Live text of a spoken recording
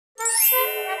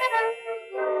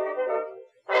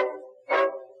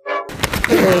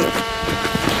Great.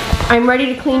 I'm ready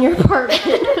to clean your apartment.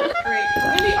 Great. It's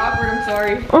gonna be awkward, I'm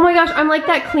sorry. Oh my gosh, I'm like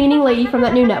that cleaning lady from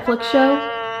that new Netflix show.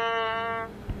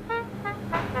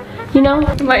 You know?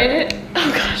 Am I in it?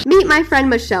 Oh gosh. Meet my friend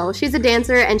Michelle. She's a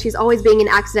dancer and she's always being an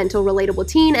accidental relatable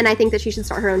teen, and I think that she should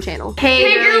start her own channel.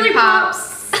 Hey girly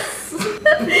pops.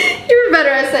 You were better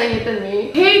at saying it than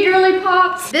me. Hey girly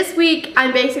pops. This week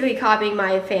I'm basically copying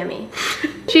my Phammy.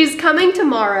 She's coming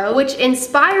tomorrow, which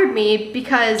inspired me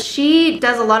because she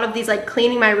does a lot of these like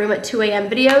cleaning my room at 2 a.m.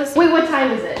 videos. Wait, what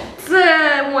time is it? It's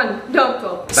 1. No,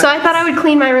 12. So I thought I would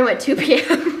clean my room at 2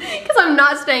 p.m. because I'm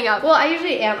not staying up. Well, I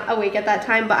usually am awake at that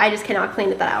time, but I just cannot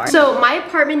clean at that hour. So my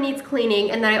apartment needs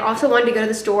cleaning, and then I also wanted to go to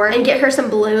the store and get her some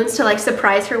balloons to like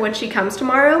surprise her when she comes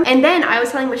tomorrow. And then I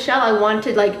was telling Michelle I wanted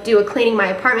to like do a cleaning my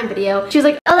apartment video. She was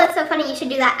like, oh, that's so funny, you should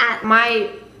do that at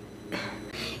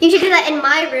you should do that in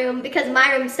my room because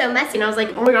my room's so messy. And I was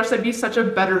like, oh my gosh, that'd be such a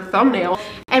better thumbnail.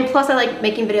 And plus I like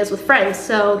making videos with friends,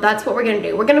 so that's what we're gonna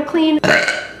do. We're gonna clean.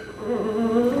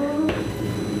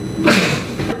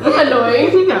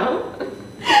 Annoying. No.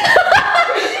 That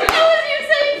was you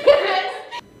saying yes.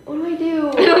 What do I do?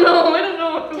 I don't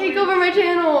know. Take over my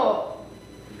channel.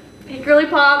 Hey girly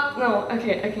pop. No,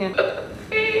 okay, I can't.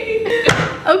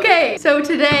 Okay, so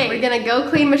today we're gonna go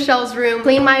clean Michelle's room,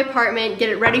 clean my apartment, get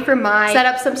it ready for mine, set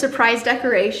up some surprise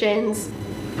decorations.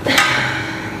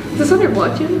 Is this on your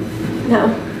vlog channel? No.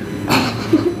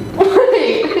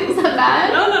 Wait, is that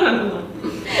bad? No.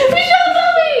 Michelle,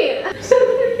 tell me! I'm so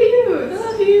confused. I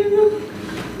love you.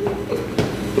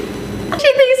 She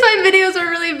thinks my videos are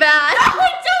really bad. I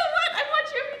don't. I watch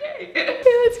you every day.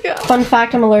 Okay, let's go. Fun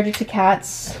fact, I'm allergic to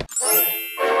cats.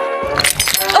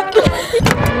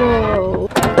 Whoa.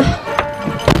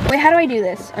 Wait, how do I do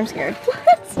this? I'm scared.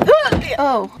 What?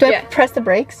 Oh, do I press the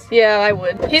brakes? Yeah, I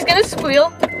would. He's gonna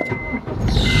squeal.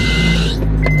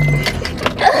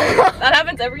 That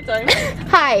happens every time.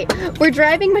 Hi, we're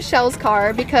driving Michelle's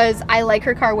car because I like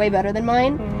her car way better than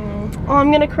mine. Oh,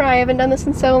 I'm gonna cry. I haven't done this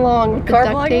in so long. With the Car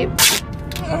duct vlogging? tape.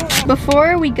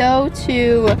 Before we go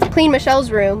to clean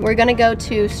Michelle's room, we're gonna go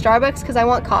to Starbucks because I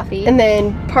want coffee. And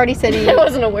then Party City. I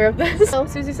wasn't aware of this.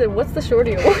 Susie said, what's the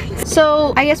Shorty Awards?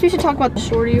 So I guess we should talk about the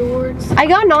Shorty Awards. I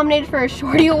got nominated for a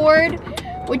Shorty Award,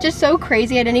 which is so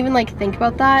crazy. I didn't even like think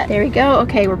about that. There we go.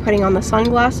 Okay, we're putting on the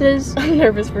sunglasses. I'm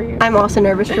nervous for you. I'm also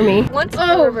nervous for me. Once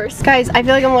in reverse. Guys, I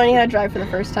feel like I'm learning how to drive for the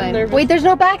first time. Wait, there's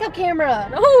no backup camera.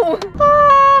 No.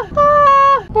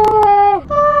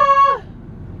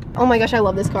 Oh my gosh, I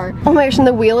love this car. Oh my gosh, and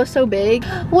the wheel is so big.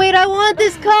 Wait, I want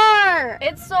this car.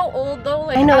 It's so old though.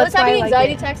 Like, I know, I that's was having why I like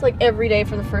anxiety it. attacks like every day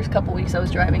for the first couple weeks I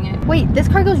was driving it. Wait, this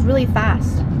car goes really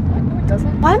fast. No, it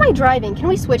doesn't. Why am I driving? Can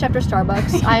we switch after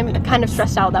Starbucks? I'm kind of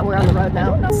stressed out that we're on the road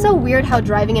now. It's so weird how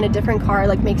driving in a different car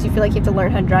like makes you feel like you have to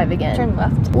learn how to drive again. Turn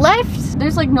left. Left?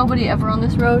 There's like nobody ever on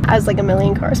this road. As like a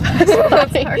million cars pass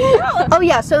by. Oh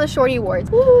yeah, so the Shorty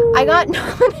Awards. Woo. I got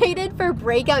nominated for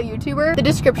Breakout YouTuber. The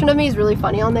description of me is really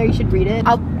funny on there. You should read it.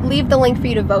 I'll leave the link for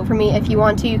you to vote for me if you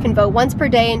want to. You can vote once per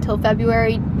day until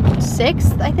February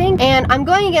 6th, I think. And I'm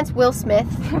going against Will Smith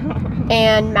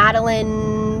and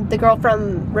Madeline, the girl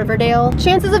from Riverdale.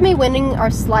 Chances of me winning are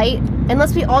slight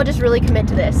unless we all just really commit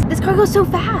to this. This car goes so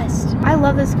fast. I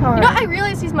love this car. You know, I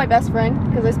realize he's my best friend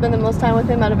because I spend the most time with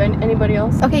him out of anybody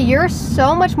else. Okay, you're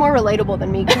so much more relatable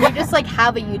than me. Can you just like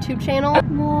have a YouTube channel?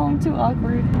 No, I'm too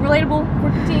awkward. Relatable,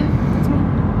 work the team. That's me.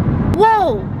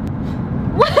 Whoa!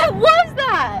 What was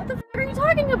that? What the f are you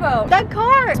talking about? That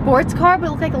car! Sports car, but it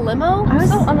looked like a limo? I was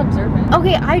so unobservant.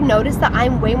 Okay, I noticed that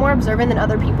I'm way more observant than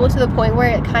other people to the point where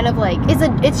it kind of like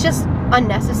it's just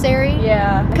unnecessary.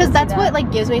 Yeah. Because that's what like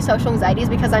gives me social anxieties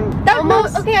because I'm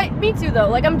me too though.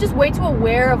 Like I'm just way too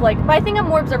aware of like, but I think I'm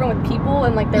more observant with people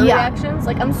and like their reactions.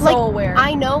 Like I'm so aware.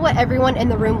 I know what everyone in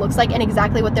the room looks like and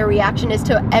exactly what their reaction is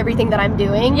to everything that I'm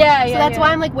doing. Yeah, So that's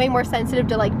why I'm like way more sensitive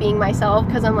to like being myself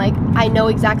because I'm like, I know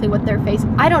exactly what their face,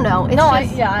 I don't know. It's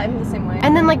I'm the same way.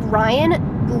 And then like Ryan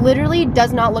literally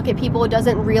does not look at people,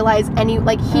 doesn't realize any,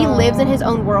 like he lives in his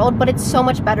own world, but it's so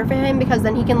much better for him because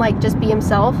then he can like just be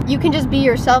himself. You can just be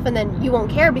yourself and then you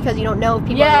won't care because you don't know if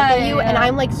people are looking at you. And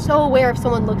I'm like so aware if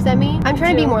someone looks at me. I'm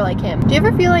trying to be more like him. Do you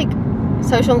ever feel like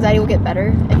social anxiety will get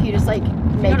better if you just like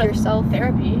make yourself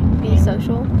therapy be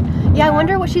social? Yeah, I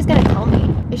wonder what she's gonna tell me.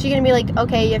 Is she gonna be like,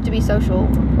 okay, you have to be social,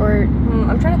 or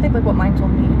I'm trying to think like what mine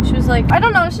told me. She was like, I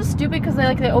don't know, it's just stupid because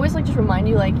they always like just remind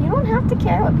you like you don't have to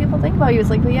care what people think about you. It's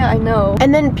like, well, yeah, I know.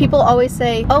 And then people always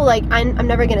say, oh, like I'm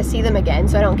never gonna see them again,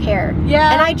 so I don't care.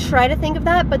 Yeah. And I try to think of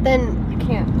that, but then I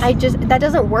can't. That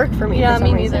doesn't work for me. Yeah, for me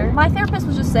some neither. reason. My therapist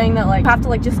was just saying that like you have to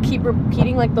like just keep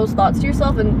repeating like those thoughts to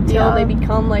yourself until they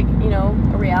become like, you know,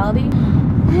 a reality.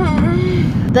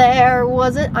 There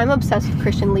wasn't. I'm obsessed with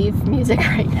Christian Leave music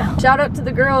right now. Shout out to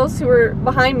the girls who were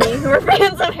behind me who were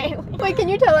fans of Haley. Wait, can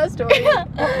you tell that story?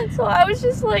 So I was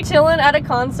just like chilling at a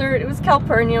concert. It was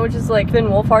Calpurnia, which is like Finn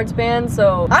Wolfhard's band.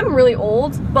 So I'm really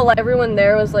old, but like everyone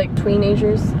there was like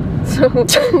tweenagers. So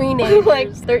Tweenagers.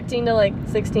 like 13 to like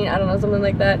 16, I don't know, something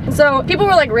like that. So people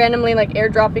were like randomly like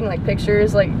airdropping like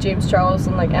pictures, like James Charles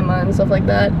and like Emma and stuff like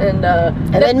that. And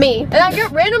then me. And I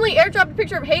randomly airdropped a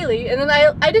picture of Haley, and then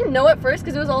I didn't know at first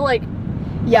because it was all like,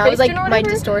 yeah, it was like or my whatever.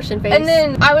 distortion face. And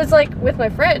then I was like with my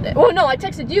friend. Well, no, I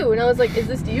texted you and I was like, is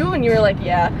this you? And you were like,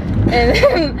 yeah. And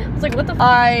then I was like, what the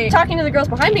f? Talking to the girls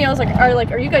behind me, I was like,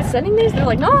 are you guys sending these? They're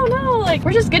like, no, like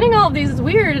we're just getting all of these. It's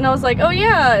weird. And I was like, oh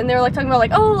yeah. And they were like talking about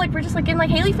like, oh, like we're just like getting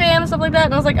like Haley Pham and stuff like that.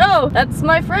 And I was like, oh, that's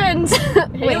my friend.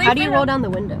 Wait, how do you roll down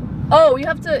the window? Oh, you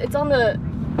have to. It's on the.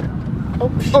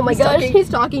 Oh my gosh, he's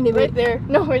talking to me. Right there.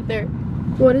 No, right there.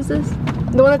 What is this?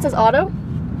 The one that says auto.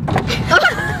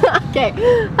 Okay.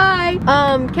 Hi.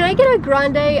 Can I get a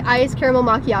grande iced caramel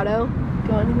macchiato?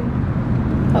 Go on here.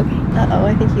 Okay. Uh-oh,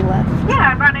 I think he left.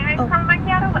 Yeah, grande iced caramel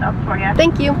macchiato. What else for you?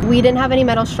 Thank you. We didn't have any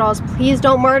metal straws. Please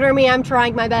don't murder me. I'm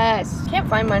trying my best. Can't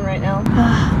find mine right now.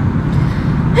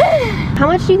 How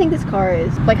much do you think this car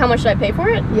is? Like, how much did I pay for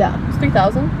it? Yeah. It's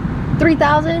 3,000.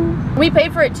 3,000? We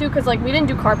paid for it too, because like we didn't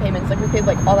do car payments. Like we paid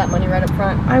like all that money right up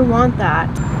front. I want that.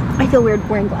 I feel weird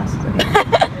wearing glasses. Okay.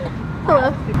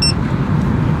 Hello.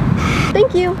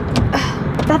 Thank you.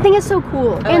 That thing is so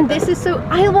cool. And this is so,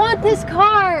 I want this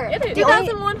car. It is.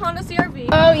 2001 Honda CR-V.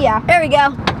 Oh yeah, there we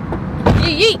go.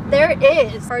 Yeet, yeet. There it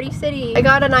is. Party City. I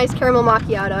got a nice caramel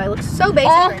macchiato. I look so basic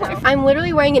right now. I'm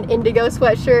literally wearing an indigo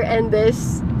sweatshirt and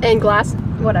this and glass,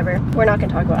 whatever. We're not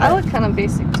gonna talk about it. I look kind of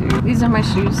basic too. These are my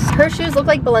shoes. Her shoes look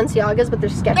like Balenciagas, but they're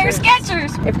Skechers. They're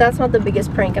Skechers! If that's not the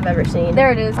biggest prank I've ever seen.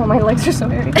 There it is. Oh, my legs are so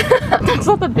hairy. That's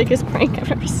not the biggest prank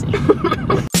I've ever seen.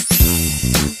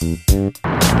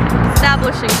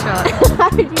 Establishing shot. How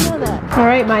did you know that? All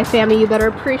right, my family, you better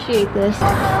appreciate this.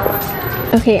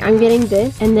 Okay, I'm getting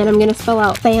this, and then I'm gonna spell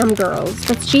out Pham girls.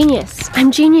 That's genius.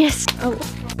 I'm genius. Oh,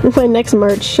 my next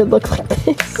merch should look like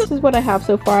this. This is what I have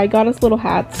so far. I got us little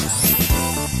hats.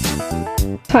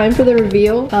 Time for the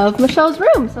reveal of Michelle's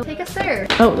room. So take us there.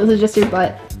 Oh, this is just your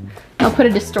butt. I'll put a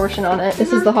distortion on it.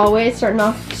 This is the hallway, starting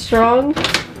off strong.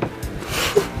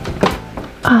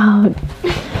 Oh,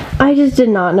 I just did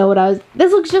not know what I was.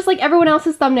 This looks just like everyone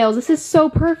else's thumbnails. This is so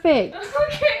perfect.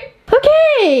 Okay.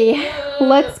 Okay,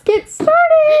 let's get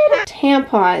started.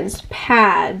 Tampons,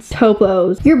 pads,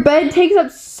 Toplos. Your bed takes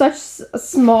up such a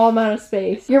small amount of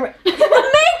space. Your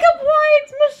makeup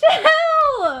wipes,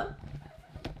 Michelle!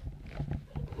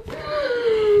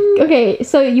 Okay,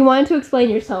 so you wanted to explain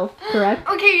yourself, correct?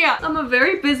 Okay, yeah. I'm a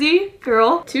very busy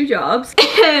girl, 2 jobs,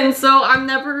 and so I'm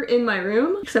never in my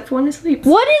room except for when I sleep.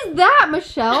 What is that,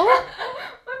 Michelle?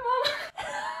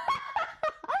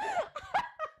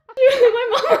 My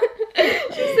mom,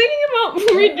 she's thinking about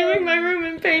redoing my room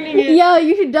and painting it. Yeah,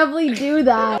 you should definitely do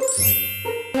that.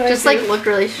 Just like look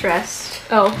really stressed.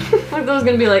 Oh, I thought it was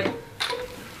gonna be like,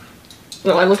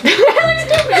 no, I look stupid.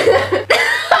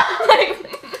 Like,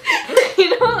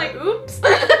 you know, like, oops.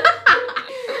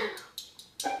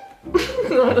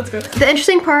 No, let's go. The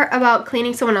interesting part about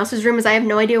cleaning someone else's room is I have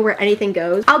no idea where anything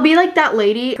goes. I'll be like that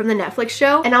lady from the Netflix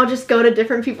show, and I'll just go to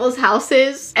different people's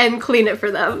houses and clean it for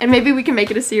them. And maybe we can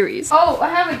make it a series. Oh, I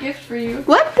have a gift for you.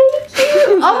 What? Thank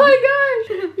you. Oh my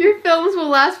gosh. Your films will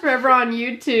last forever on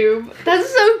YouTube. That's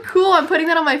so cool. I'm putting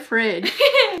that on my fridge.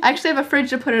 I actually have a fridge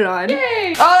to put it on.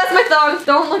 Yay. Oh, that's my thong.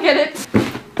 Don't look at it.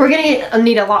 We're gonna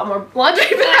need a lot more laundry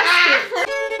baskets.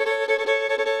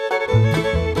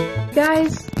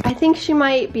 Guys, I think she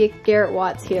might be a Garrett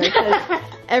Watts here, because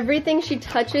everything she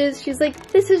touches, she's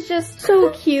like, this is just so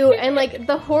cute. And like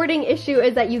the hoarding issue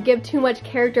is that you give too much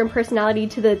character and personality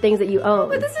to the things that you own.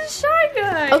 But this is Shy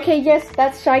Guy. Okay, yes,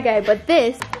 that's Shy Guy, but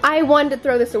this, I wanted to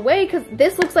throw this away because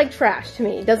this looks like trash to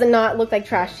me. Does it not look like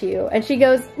trash to you? And she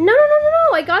goes, no,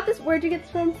 I got this. Where'd you get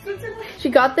this from? Switzerland. She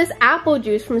got this apple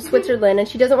juice from Switzerland, and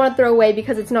she doesn't want to throw away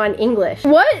because it's not in English.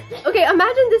 What? Okay,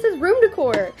 imagine this is room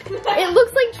decor. It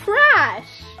looks like trash.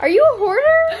 Are you a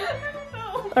hoarder?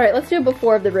 All right, let's do a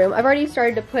before of the room. I've already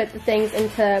started to put the things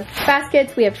into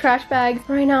baskets. We have trash bags.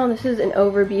 Right now, this is an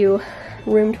overview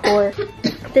room tour.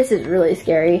 This is really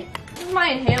scary. This is my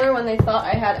inhaler when they thought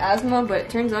I had asthma, but it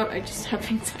turns out I just have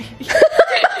anxiety.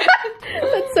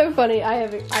 That's so funny. I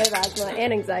have asthma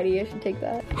and anxiety. I should take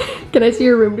that. Can I see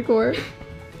your room decor?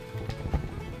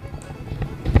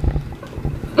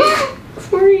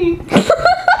 Sorry.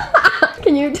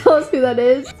 Can you tell us who that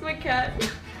is? It's my cat.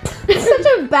 It's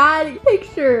such a bad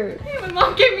picture. He was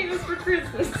mom gave me this for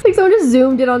Christmas. Like someone just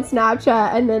zoomed in on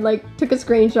Snapchat and then like took a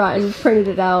screenshot and printed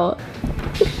it out.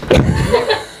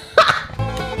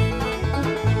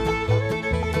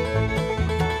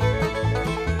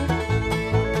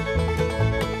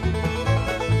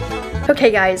 Okay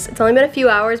guys, it's only been a few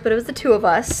hours, but it was the two of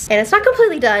us. And it's not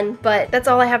completely done, but that's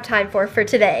all I have time for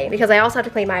today because I also have to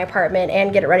clean my apartment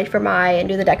and get it ready for and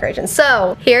do the decorations.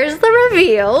 So here's the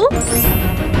reveal.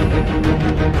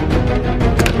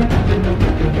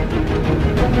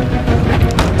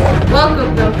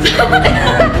 Welcome, though.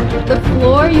 The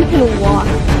floor you can walk.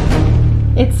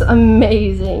 It's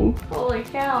amazing. Holy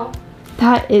cow.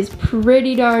 That is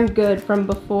pretty darn good from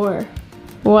before.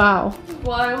 Wow.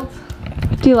 Wild.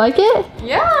 Do you like it?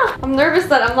 Yeah. I'm nervous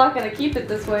that I'm not gonna keep it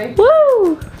this way.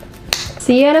 Woo!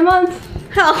 See you in a month.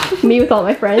 Oh. Me with all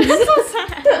my friends. That's so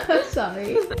sad. I'm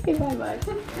sorry. Okay, bye-bye.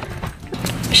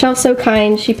 Michelle's so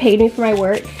kind. She paid me for my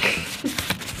work.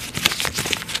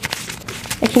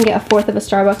 I can get a fourth of a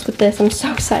Starbucks with this. I'm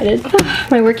so excited.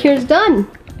 My work here is done.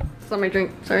 It's on my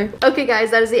drink, sorry. Okay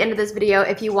guys, that is the end of this video.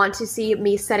 If you want to see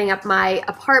me setting up my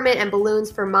apartment and balloons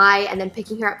for and then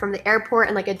picking her up from the airport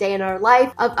and like a day in our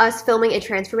life of us filming a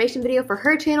transformation video for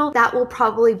her channel, that will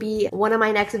probably be one of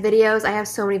my next videos. I have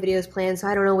so many videos planned, so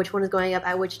I don't know which one is going up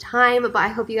at which time, but I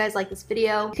hope you guys like this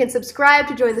video. You can subscribe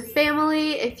to join the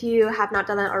family if you have not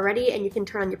done that already, and you can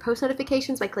turn on your post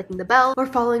notifications by clicking the bell or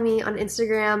following me on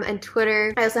Instagram and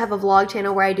Twitter. I also have a vlog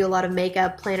channel where I do a lot of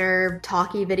makeup, planner,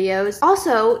 talky videos.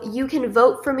 Also, you can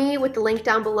vote for me with the link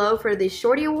down below for the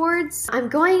Shorty Awards. I'm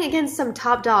going against some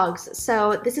top dogs,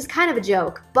 so this is kind of a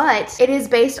joke, but it is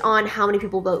based on how many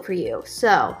people vote for you.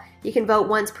 So you can vote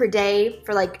once per day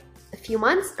for like a few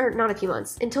months, or not a few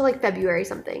months, until like February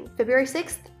something. February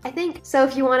 6th, I think. So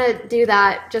if you want to do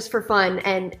that just for fun,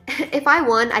 and if I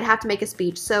won, I'd have to make a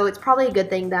speech, so it's probably a good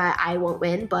thing that I won't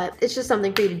win, but it's just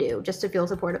something for you to do, just to feel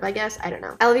supportive, I guess. I don't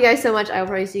know. I love you guys so much. I will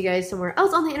probably see you guys somewhere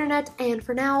else on the internet, and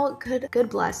for now, good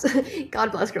bless.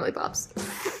 God bless Girly Pops.